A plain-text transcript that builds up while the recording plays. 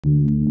Welcome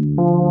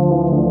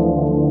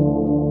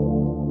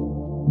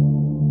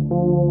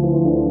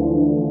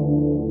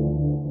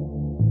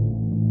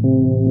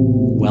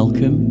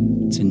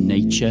to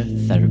Nature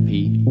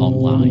Therapy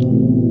Online.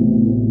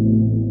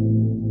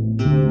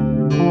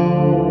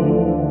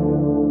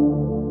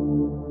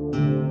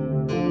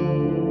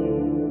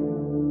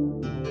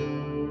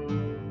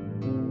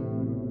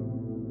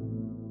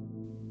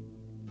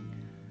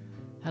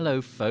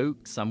 Hello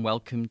folks, and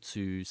welcome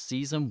to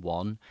Season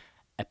 1,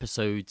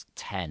 Episode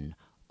 10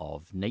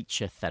 of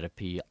Nature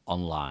Therapy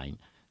Online.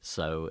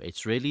 So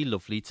it's really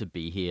lovely to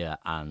be here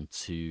and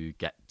to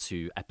get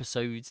to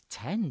episode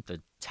 10,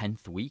 the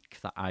 10th week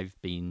that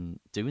I've been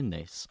doing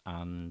this.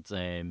 And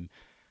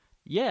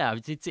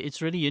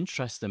it's really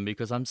interesting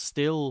because I'm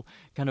still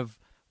kind of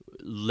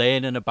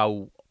learning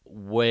about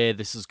where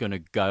this is going to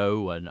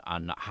go and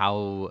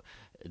how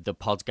the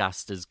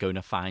podcast is going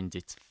to find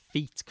its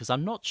feet, because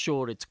I'm not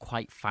sure it's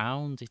quite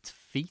found its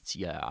feet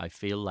yet. I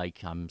feel like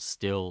I'm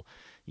still,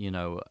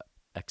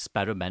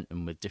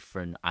 experimenting with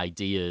different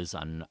ideas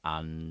and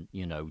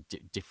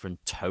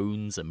different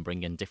tones and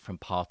bringing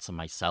different parts of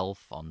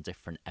myself on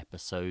different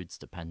episodes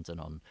depending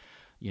on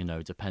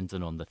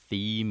the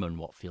theme and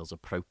what feels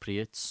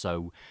appropriate.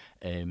 So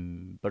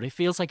but it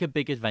feels like a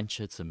big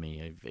adventure to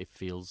me. It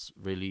feels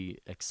really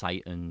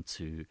exciting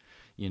to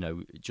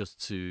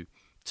just to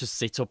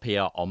sit up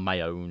here on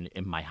my own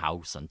in my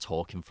house and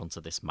talk in front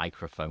of this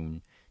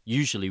microphone,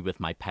 usually with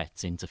my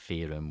pets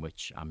interfering,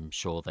 which I'm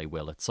sure they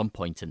will at some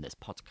point in this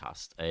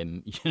podcast.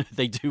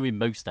 They do in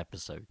most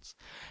episodes.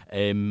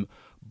 And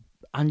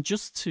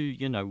just to,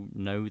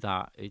 know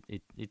that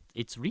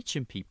it's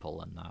reaching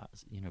people and that,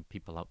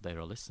 people out there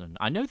are listening.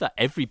 I know that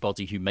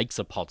everybody who makes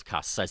a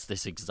podcast says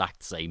this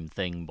exact same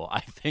thing, but I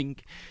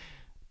think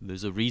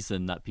there's a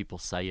reason that people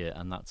say it,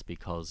 and that's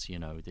because,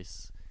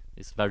 this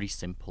very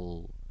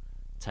simple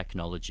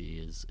technology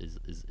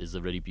is a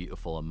really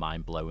beautiful and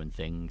mind-blowing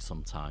thing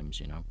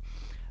sometimes.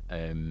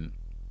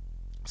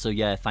 So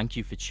yeah, thank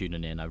you for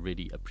tuning in. I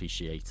really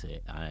appreciate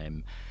it.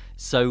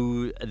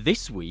 So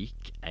this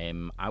week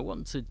I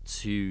wanted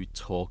to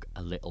talk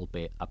a little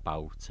bit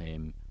about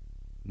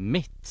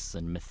myths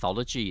and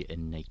mythology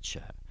in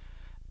nature,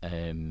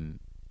 and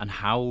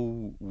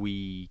how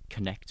we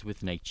connect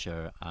with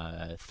nature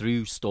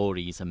through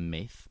stories and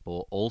myth,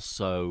 but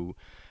also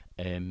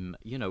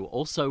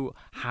also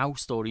how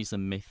stories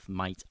and myth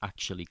might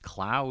actually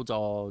cloud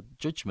our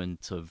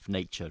judgment of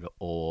nature,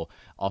 or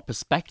our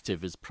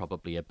perspective is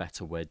probably a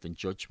better word than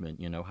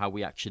judgment. How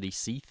we actually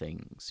see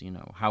things.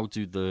 How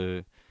do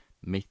the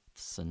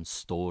myths and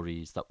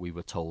stories that we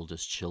were told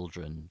as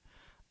children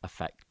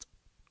affect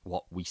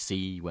what we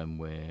see when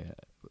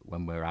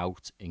we're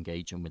out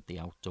engaging with the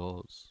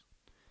outdoors?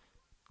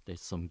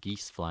 There's some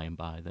geese flying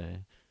by there.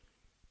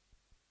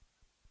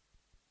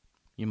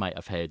 You might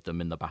have heard them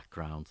in the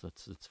background.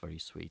 It's very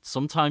sweet.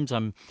 Sometimes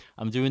I'm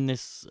doing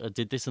this. I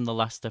did this in the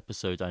last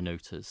episode. I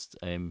noticed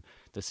there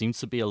seems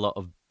to be a lot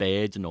of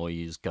bird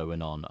noise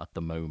going on at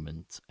the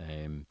moment.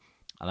 And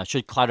I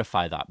should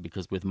clarify that,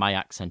 because with my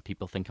accent,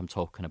 people think I'm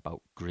talking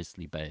about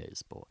grizzly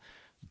bears, but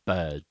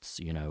birds,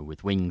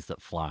 with wings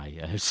that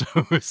fly.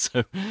 So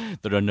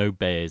there are no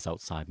bears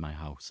outside my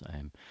house.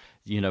 I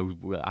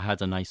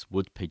had a nice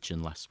wood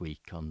pigeon last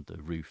week on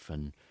the roof,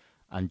 and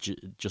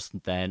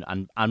just then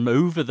and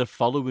over the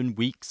following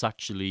weeks,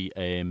 actually,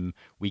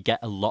 we get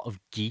a lot of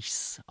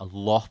geese,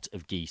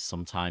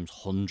 sometimes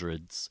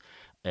hundreds,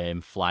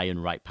 flying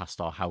right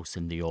past our house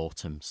in the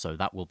autumn. So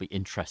that will be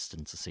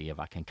interesting to see if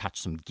I can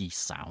catch some geese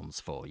sounds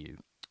for you.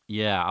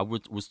 Yeah, I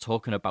was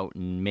talking about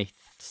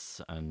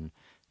myths and,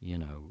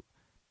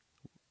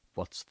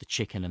 what's the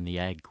chicken and the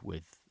egg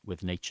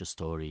with nature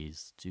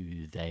stories.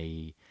 Do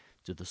the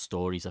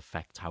stories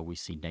affect how we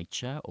see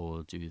nature,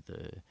 or do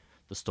the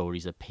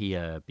stories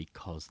appear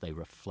because they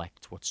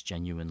reflect what's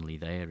genuinely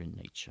there in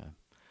nature?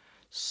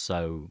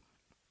 So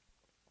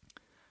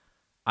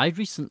I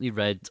recently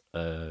read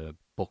a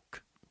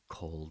book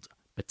called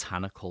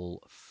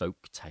Botanical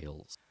Folk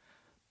Tales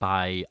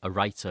by a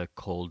writer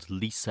called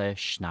Lisa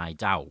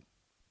Schneidau.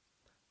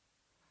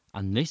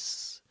 And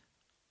this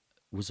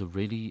was a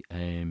really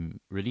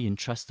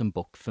interesting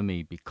book for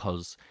me,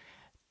 because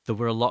there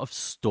were a lot of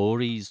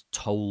stories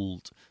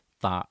told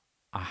that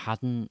I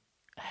hadn't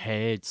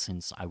heard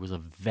since I was a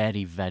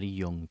very, very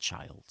young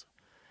child.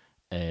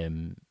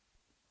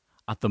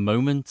 At the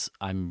moment,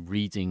 I'm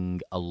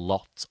reading a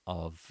lot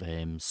of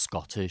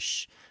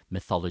Scottish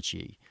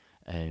mythology.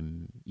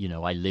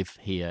 I live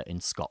here in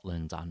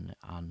Scotland, and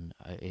I'm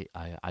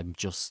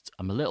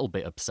a little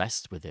bit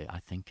obsessed with it. I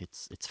think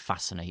it's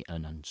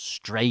fascinating and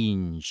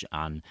strange,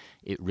 and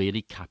it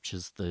really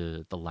captures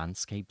the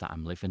landscape that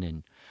I'm living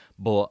in.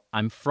 But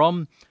I'm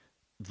from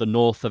the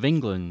north of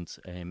England,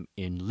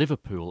 in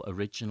Liverpool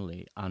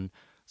originally, and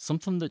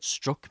something that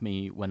struck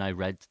me when I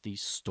read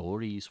these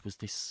stories was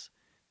this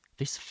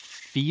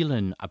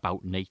feeling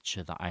about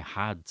nature that I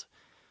had,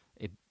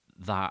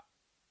 that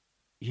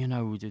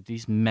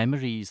these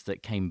memories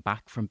that came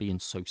back from being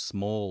so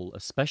small,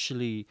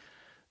 especially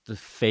the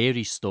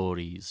fairy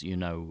stories,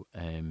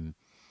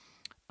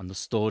 And the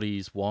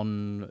stories,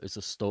 one is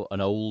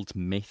an old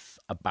myth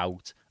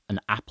about an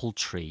apple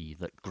tree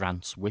that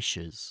grants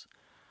wishes.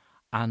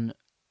 And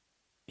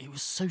it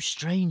was so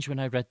strange when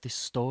I read this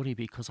story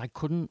because I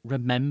couldn't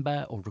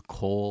remember or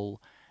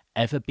recall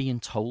ever being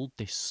told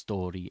this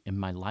story in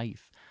my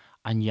life.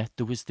 And yet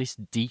there was this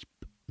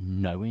deep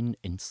knowing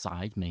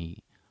inside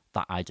me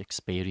that I'd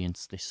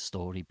experienced this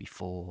story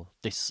before,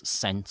 this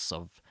sense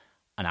of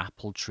an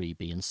apple tree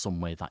being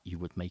somewhere that you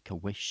would make a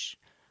wish.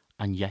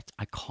 And yet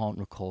I can't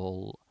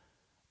recall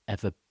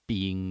ever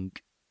being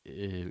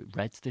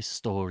read this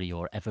story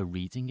or ever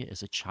reading it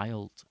as a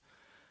child.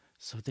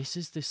 So this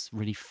is this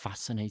really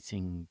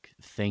fascinating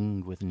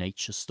thing with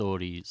nature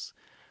stories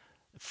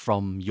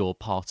from your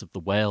part of the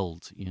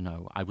world. You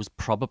know, I was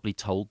probably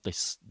told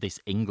this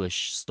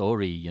English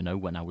story, you know,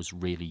 when I was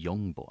really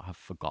young, but I've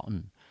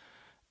forgotten.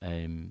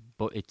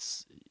 But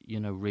it's,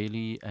 you know,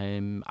 really,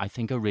 I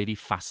think a really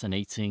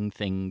fascinating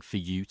thing for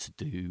you to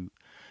do,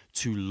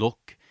 to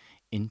look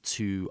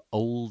into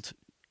old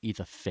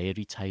either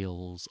fairy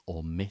tales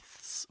or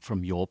myths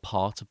from your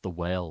part of the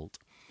world,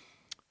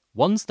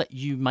 ones that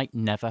you might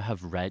never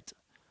have read,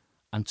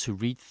 and to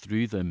read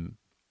through them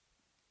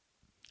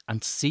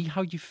and see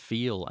how you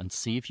feel and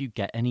see if you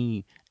get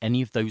any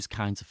of those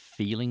kinds of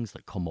feelings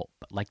that come up,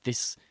 like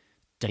this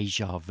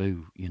deja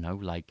vu, you know,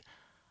 like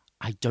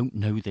I don't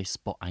know this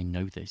but I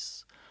know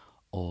this,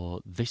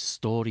 or this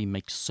story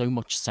makes so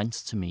much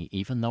sense to me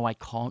even though I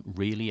can't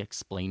really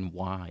explain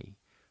why.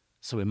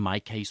 So in my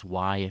case,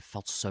 why it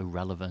felt so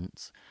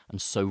relevant and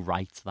so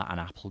right that an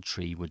apple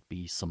tree would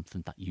be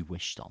something that you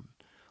wished on,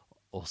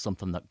 or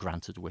something that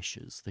granted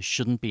wishes. There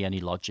shouldn't be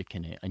any logic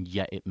in it, and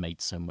yet it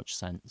made so much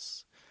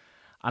sense.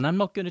 And I'm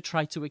not going to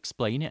try to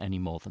explain it any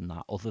more than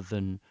that, other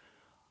than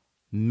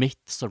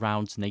myths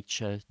around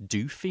nature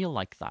do feel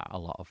like that a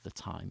lot of the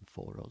time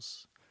for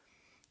us.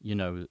 You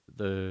know,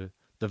 the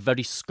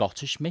very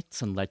Scottish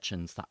myths and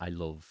legends that I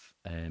love,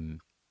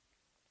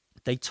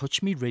 they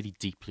touch me really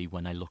deeply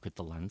when I look at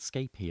the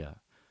landscape here.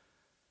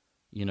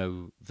 You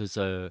know, there's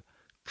a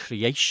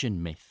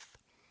creation myth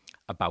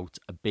about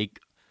a big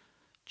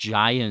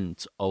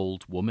giant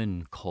old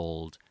woman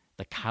called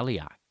the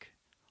Cailleach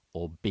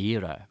or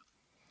Beera.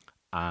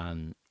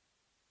 And,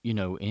 you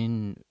know,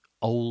 in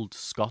old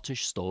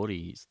Scottish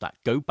stories that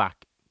go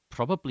back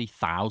probably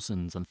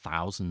thousands and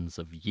thousands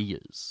of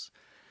years,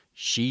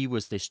 she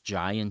was this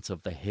giant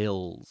of the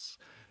hills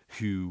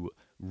who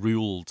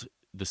ruled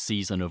the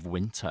season of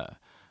winter.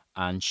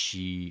 And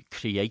she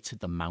created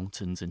the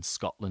mountains in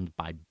Scotland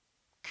by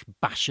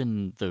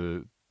bashing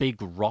the big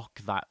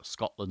rock that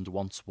Scotland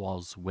once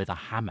was with a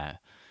hammer,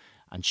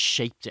 and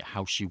shaped it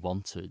how she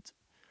wanted.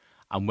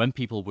 And when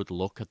people would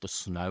look at the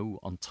snow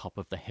on top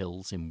of the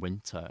hills in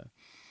winter,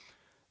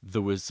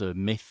 there was a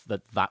myth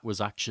that that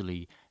was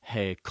actually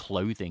her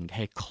clothing,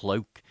 her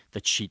cloak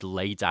that she'd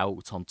laid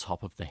out on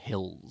top of the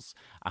hills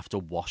after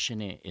washing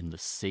it in the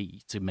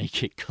sea to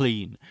make it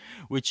clean,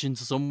 which in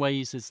some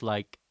ways is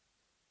like,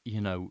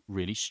 you know,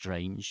 really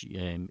strange,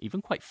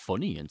 even quite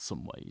funny in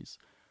some ways.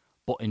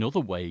 But in other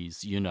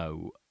ways,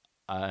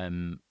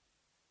 I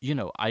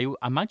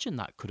imagine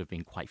that could have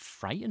been quite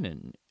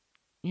frightening,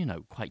 you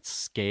know, quite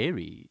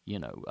scary, you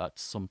know, at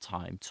some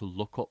time to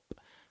look up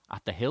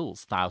at the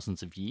hills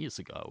thousands of years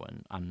ago.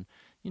 And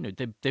you know,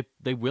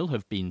 there will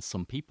have been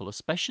some people,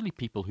 especially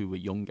people who were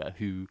younger,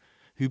 who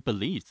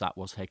believed that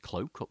was her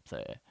cloak up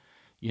there,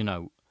 you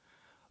know.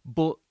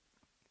 But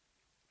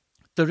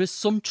there is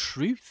some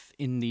truth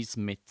in these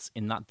myths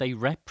in that they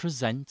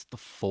represent the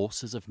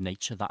forces of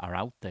nature that are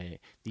out there,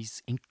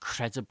 these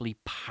incredibly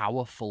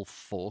powerful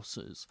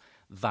forces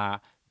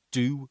that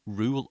do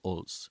rule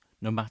us,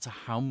 no matter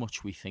how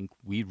much we think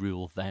we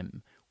rule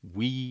them.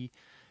 We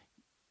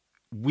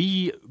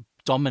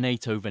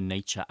dominate over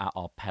nature at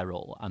our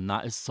peril, and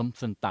that is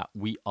something that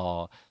we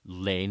are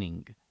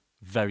learning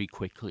very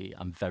quickly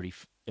and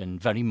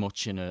very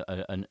much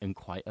in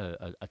quite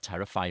a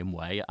terrifying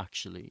way,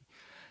 actually.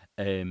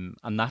 And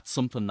that's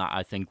something that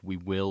I think we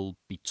will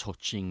be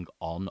touching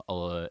on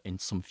in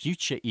some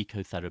future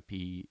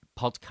ecotherapy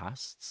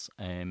podcasts.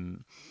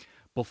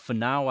 But for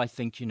now, I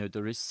think, you know,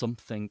 there is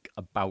something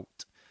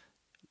about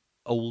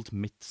old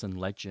myths and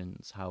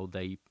legends, how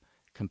they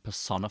can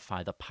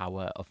personify the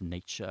power of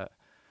nature.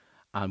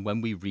 And when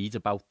we read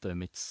about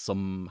them, it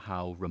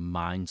somehow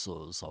reminds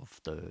us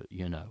of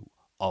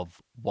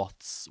of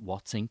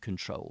what's in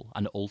control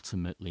and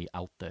ultimately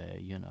out there,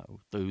 you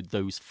know,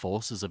 those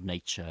forces of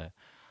nature,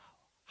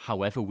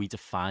 however we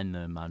define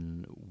them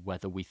and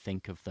whether we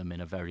think of them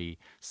in a very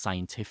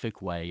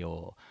scientific way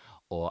or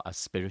as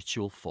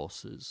spiritual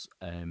forces,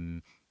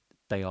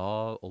 they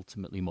are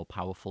ultimately more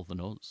powerful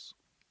than us.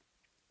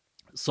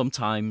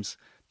 Sometimes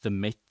the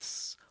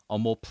myths are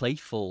more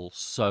playful.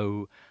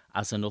 So,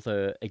 as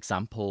another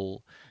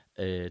example,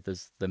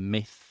 there's the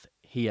myth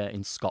here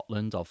in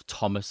Scotland of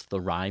Thomas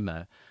the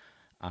Rhymer,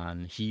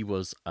 and he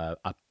was a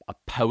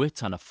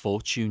poet and a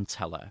fortune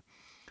teller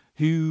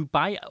who,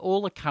 by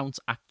all accounts,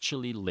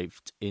 actually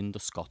lived in the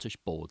Scottish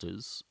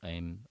borders,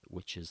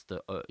 which is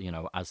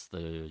as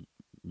the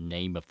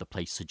name of the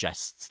place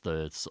suggests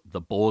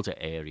the border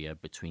area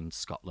between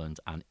Scotland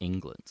and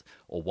England,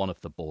 or one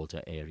of the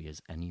border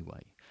areas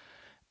anyway.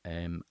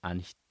 And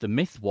the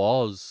myth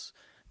was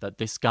that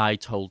this guy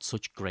told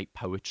such great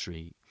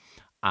poetry,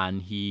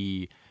 and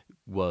he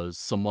was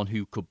someone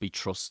who could be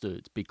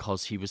trusted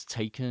because he was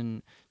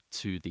taken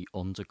to the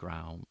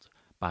underground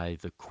by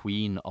the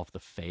Queen of the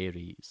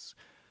Fairies,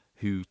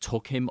 who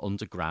took him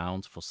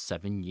underground for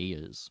 7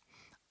 years,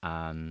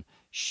 and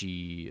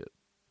she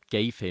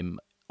gave him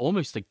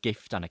almost a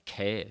gift and a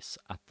curse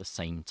at the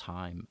same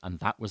time, and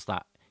that was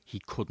that he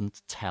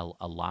couldn't tell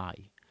a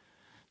lie.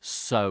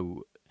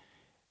 So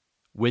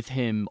with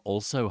him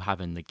also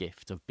having the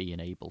gift of being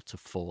able to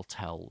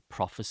foretell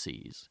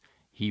prophecies,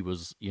 he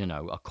was,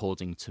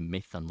 according to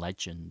myth and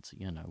legend,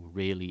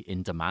 really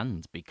in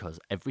demand because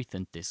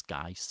everything this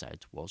guy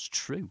said was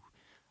true,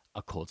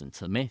 according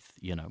to myth.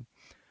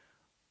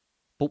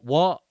 But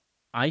what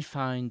I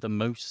find the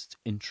most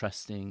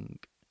interesting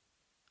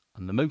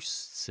and the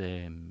most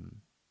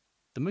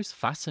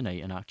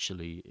fascinating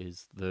actually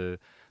is the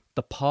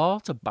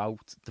part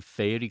about the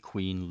fairy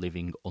queen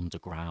living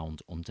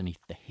underground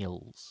underneath the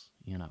hills.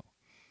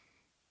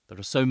 There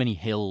are so many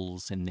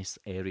hills in this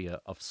area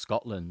of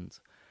Scotland.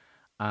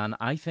 And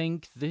I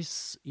think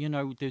this,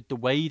 the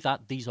way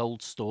that these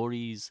old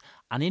stories,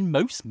 and in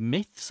most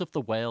myths of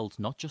the world,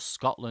 not just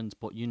Scotland,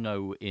 but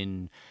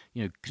in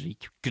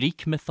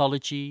Greek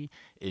mythology,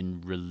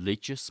 in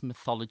religious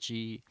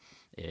mythology,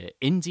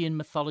 Indian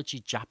mythology,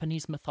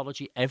 Japanese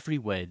mythology,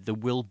 everywhere there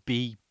will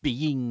be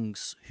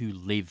beings who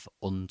live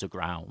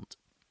underground,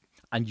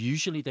 and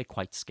usually they're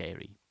quite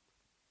scary.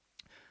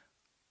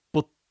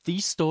 But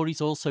these stories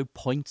also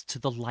point to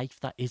the life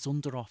that is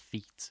under our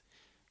feet.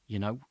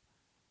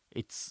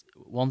 It's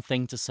one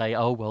thing to say,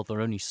 oh, well, they're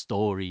only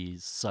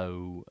stories,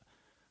 so,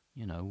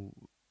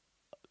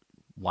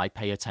 why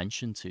pay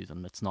attention to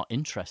them? It's not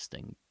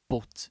interesting.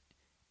 But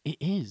it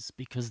is,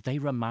 because they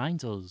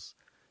remind us.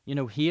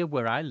 Here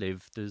where I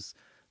live,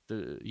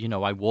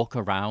 I walk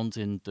around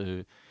in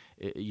the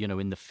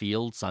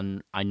fields,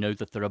 and I know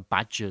that there are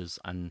badgers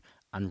and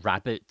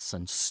rabbits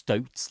and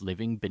stoats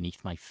living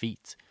beneath my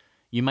feet.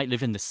 You might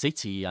live in the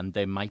city and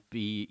there might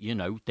be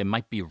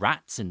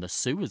rats in the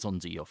sewers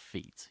under your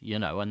feet,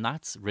 and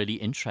that's really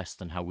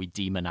interesting how we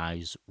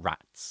demonize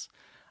rats.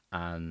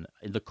 And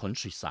in the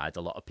countryside,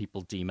 a lot of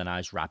people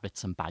demonize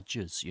rabbits and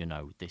badgers,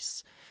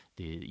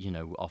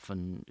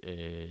 often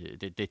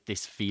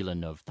this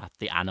feeling of that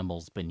the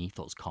animals beneath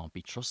us can't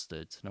be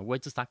trusted. Now, where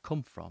does that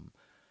come from?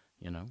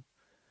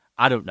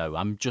 I don't know.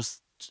 I'm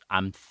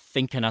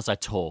thinking as I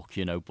talk,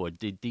 but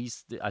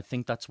I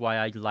think that's why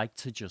I like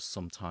to just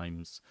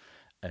sometimes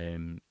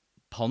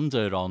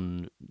ponder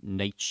on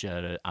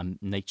nature and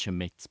nature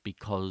myths,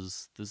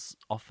 because there's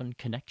often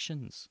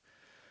connections.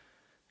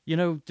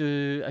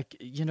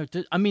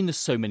 There's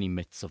so many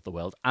myths of the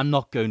world. I'm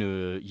not going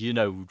to,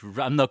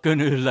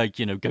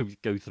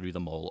 go through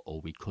them all, or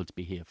we could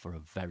be here for a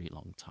very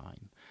long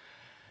time.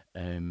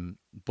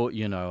 But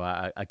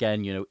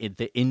again, in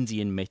the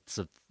Indian myths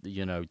of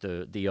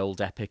the old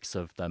epics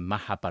of the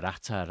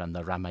Mahabharata and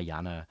the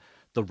Ramayana,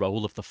 the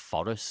role of the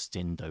forest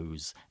in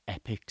those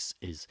epics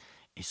is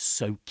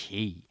so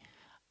key,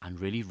 and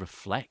really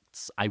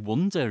reflects. I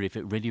wonder if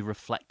it really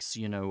reflects,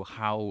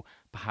 how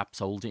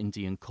perhaps old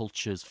Indian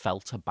cultures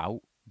felt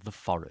about the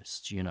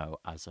forest,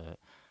 as a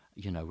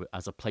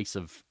place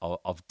of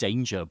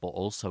danger, but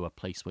also a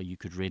place where you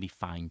could really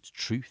find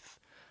truth.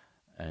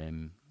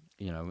 And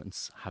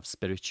have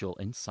spiritual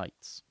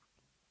insights.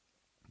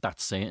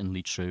 That's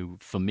certainly true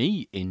for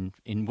me in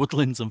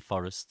woodlands and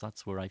forests.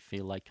 That's where I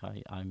feel like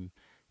I'm,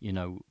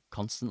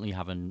 constantly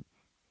having,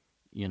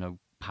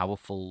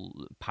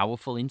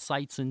 powerful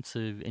insights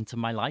into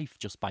my life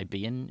just by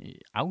being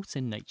out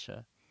in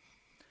nature.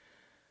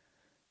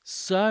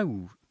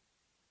 So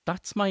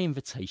that's my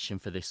invitation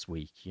for this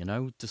week.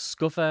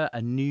 Discover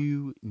a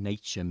new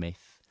nature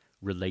myth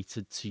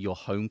related to your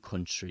home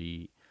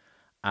country,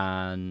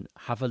 and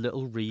have a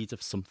little read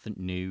of something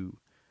new,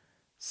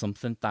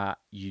 something that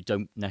you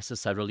don't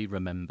necessarily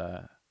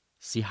remember.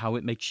 See how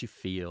it makes you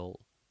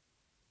feel,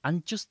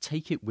 and just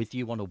take it with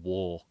you on a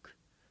walk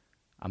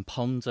and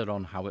ponder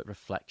on how it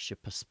reflects your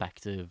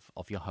perspective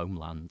of your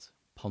homeland.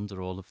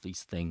 Ponder all of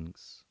these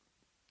things.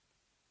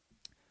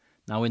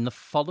 Now, in the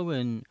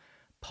following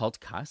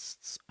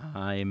podcasts,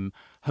 I'm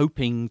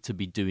hoping to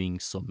be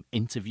doing some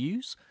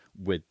interviews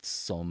with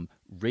some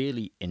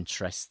really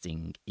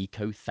interesting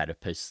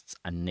ecotherapists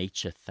and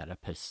nature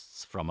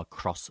therapists from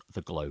across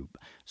the globe.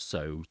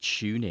 So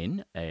tune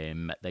in.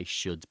 They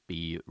should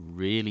be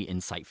really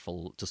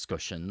insightful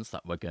discussions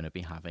that we're going to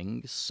be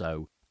having.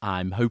 So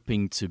I'm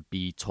hoping to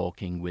be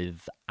talking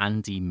with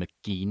Andy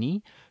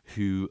McGeaney,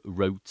 who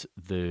wrote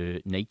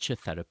the nature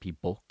therapy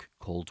book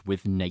called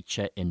With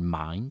Nature in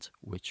Mind,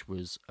 which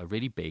was a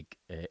really big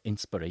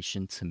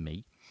inspiration to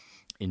me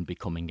in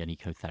becoming an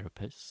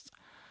ecotherapist.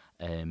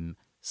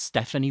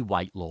 Stephanie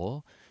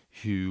Whitelaw,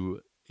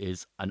 who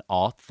is an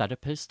art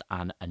therapist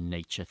and a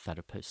nature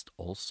therapist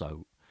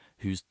also,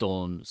 who's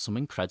done some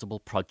incredible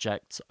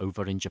projects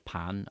over in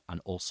Japan and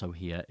also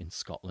here in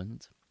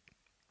Scotland.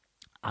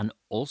 And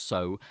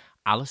also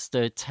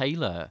Alistair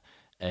Taylor,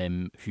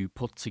 who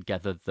put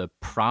together the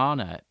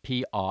Prana,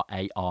 Prana,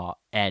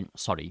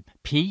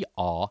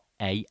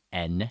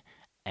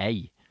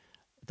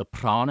 the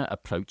Prana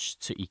approach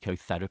to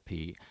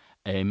ecotherapy,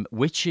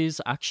 which is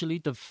actually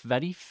the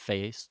very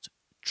first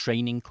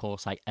training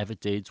course I ever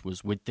did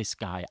was with this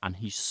guy, and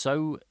he's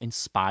so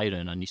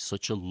inspiring and he's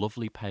such a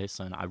lovely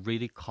person. I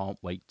really can't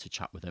wait to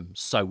chat with him.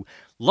 So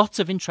lots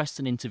of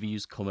interesting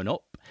interviews coming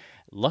up,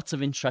 lots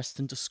of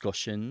interesting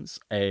discussions.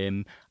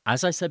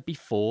 As I said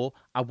before,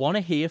 I want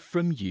to hear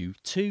from you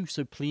too,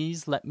 so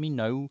please let me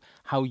know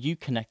how you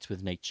connect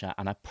with nature,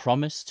 and I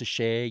promise to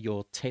share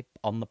your tip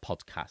on the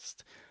podcast,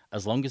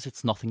 as long as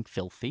it's nothing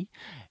filthy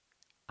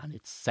and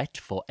it's set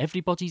for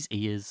everybody's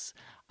ears.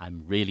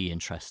 I'm really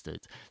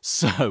interested.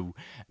 So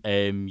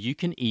you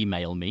can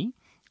email me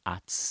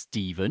at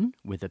Stephen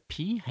with a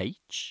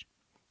PH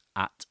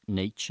at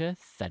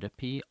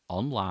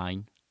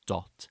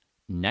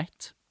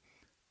naturetherapyonline.net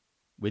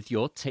with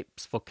your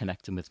tips for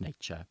connecting with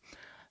nature.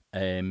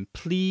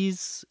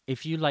 Please,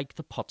 if you like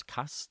the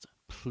podcast,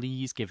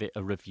 please give it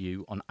a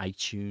review on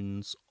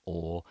iTunes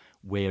or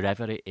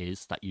wherever it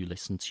is that you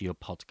listen to your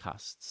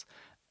podcasts.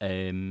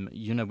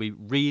 It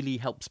really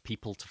helps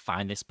people to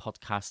find this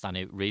podcast, and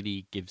it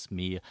really gives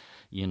me,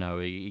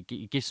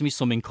 it gives me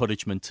some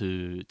encouragement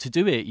to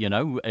do it,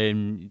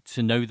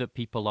 to know that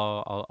people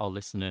are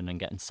listening and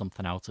getting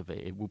something out of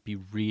it. It would be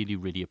really,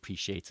 really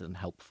appreciated and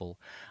helpful.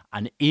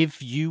 And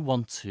if you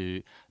want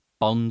to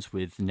bond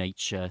with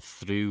nature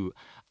through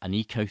an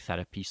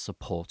ecotherapy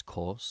support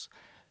course,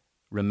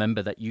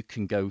 remember that you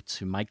can go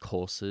to my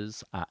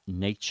courses at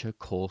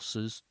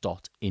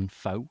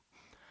naturecourses.info.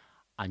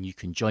 And you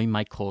can join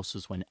my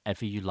courses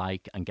whenever you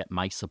like and get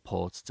my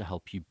support to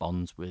help you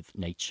bond with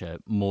nature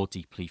more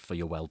deeply for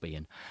your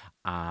well-being.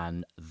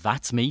 And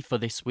that's me for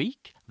this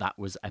week. That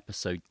was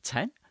episode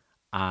 10.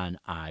 And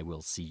I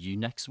will see you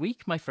next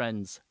week, my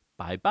friends.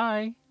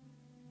 Bye-bye.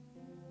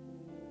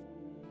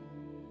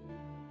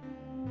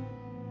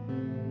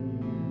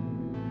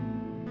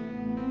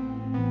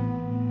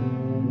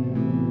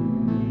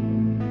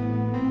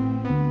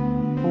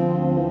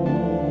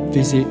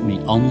 Visit me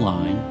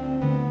online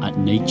at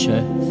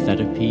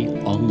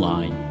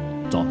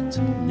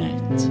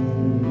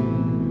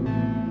naturetherapyonline.net.